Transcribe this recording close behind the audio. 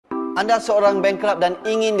anda seorang bankrupt dan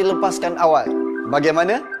ingin dilepaskan awal.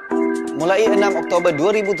 Bagaimana? Mulai 6 Oktober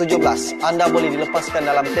 2017, anda boleh dilepaskan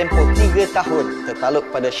dalam tempoh 3 tahun tertaluk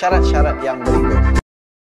pada syarat-syarat yang berikut.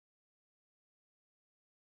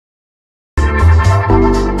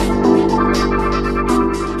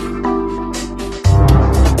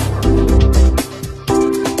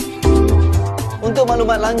 Untuk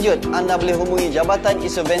maklumat lanjut, anda boleh hubungi Jabatan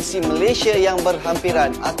Insolvensi Malaysia yang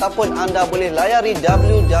berhampiran ataupun anda boleh layari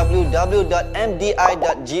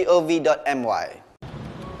www.mdi.gov.my.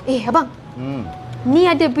 Abang. Ni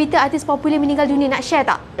ada berita artis popular meninggal dunia, nak share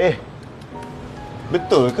tak?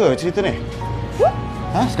 Betul ke cerita ni?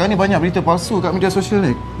 Sekarang ni banyak berita palsu kat media sosial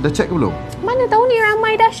ni. Dah check ke belum? Mana tahu ni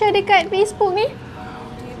ramai dah share dekat Facebook ni.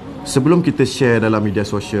 Sebelum kita share dalam media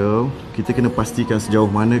sosial, kita kena pastikan sejauh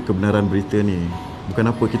mana kebenaran berita ni.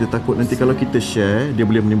 Bukan apa, kita takut nanti kalau kita share, dia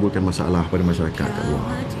boleh menimbulkan masalah pada masyarakat kat luar.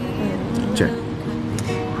 Check.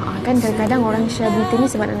 Kan kadang-kadang orang share berita ni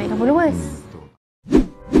sebab nak naikkan followers.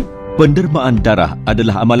 Pendermaan darah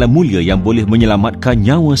adalah amalan mulia yang boleh menyelamatkan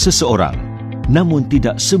nyawa seseorang. Namun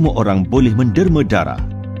tidak semua orang boleh menderma darah.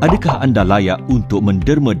 Adakah anda layak untuk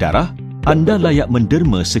menderma darah? Anda layak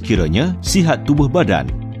menderma sekiranya sihat tubuh badan,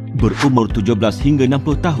 berumur 17 hingga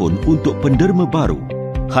 60 tahun untuk penderma baru.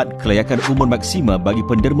 Had kelayakan umur maksima bagi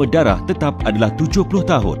penderma darah tetap adalah 70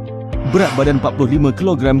 tahun. Berat badan 45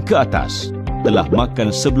 kg ke atas. Telah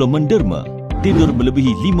makan sebelum menderma. Tidur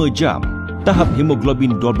melebihi 5 jam. Tahap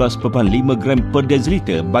hemoglobin 12.5 gram per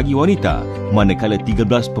desiliter bagi wanita, manakala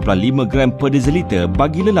 13.5 gram per desiliter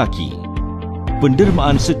bagi lelaki.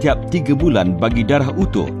 Pendermaan setiap 3 bulan bagi darah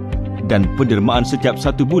utuh dan pendermaan setiap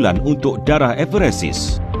 1 bulan untuk darah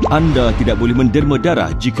aferesis. Anda tidak boleh menderma darah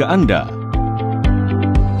jika anda: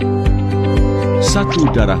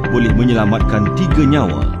 1 darah boleh menyelamatkan 3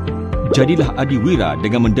 nyawa. Jadilah adiwira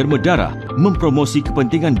dengan menderma darah, mempromosi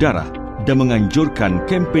kepentingan darah dan menganjurkan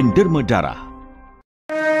kempen derma darah.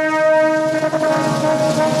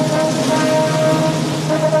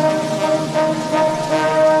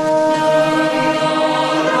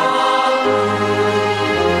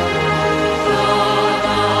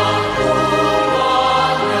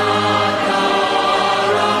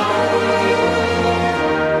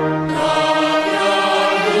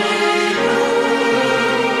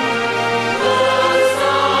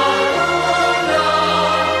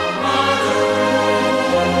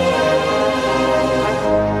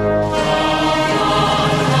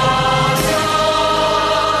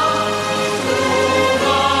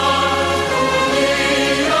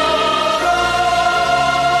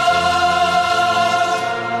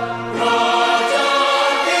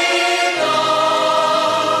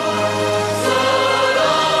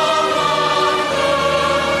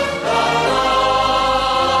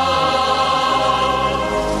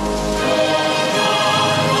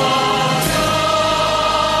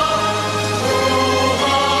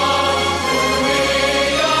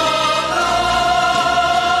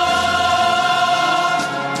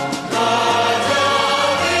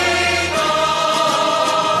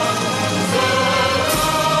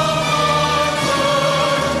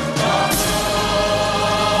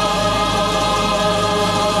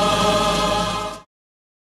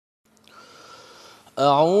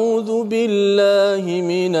 أعوذ بالله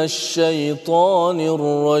من الشيطان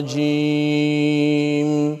الرجيم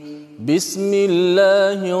بسم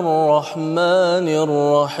الله الرحمن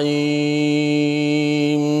الرحيم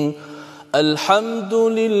الحمد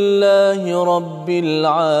لله رب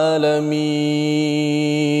العالمين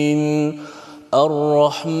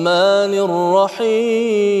الرحمن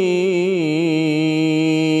الرحيم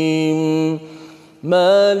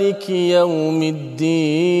مالك يوم الدين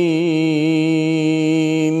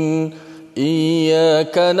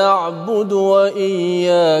إياك نعبد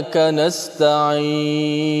وإياك نستعين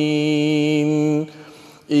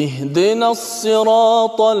اهدنا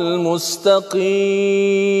الصراط المستقيم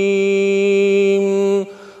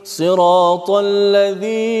صراط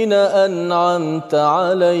الذين أنعمت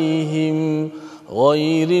عليهم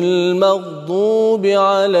غير المغضوب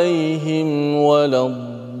عليهم ولا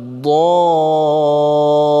الضالين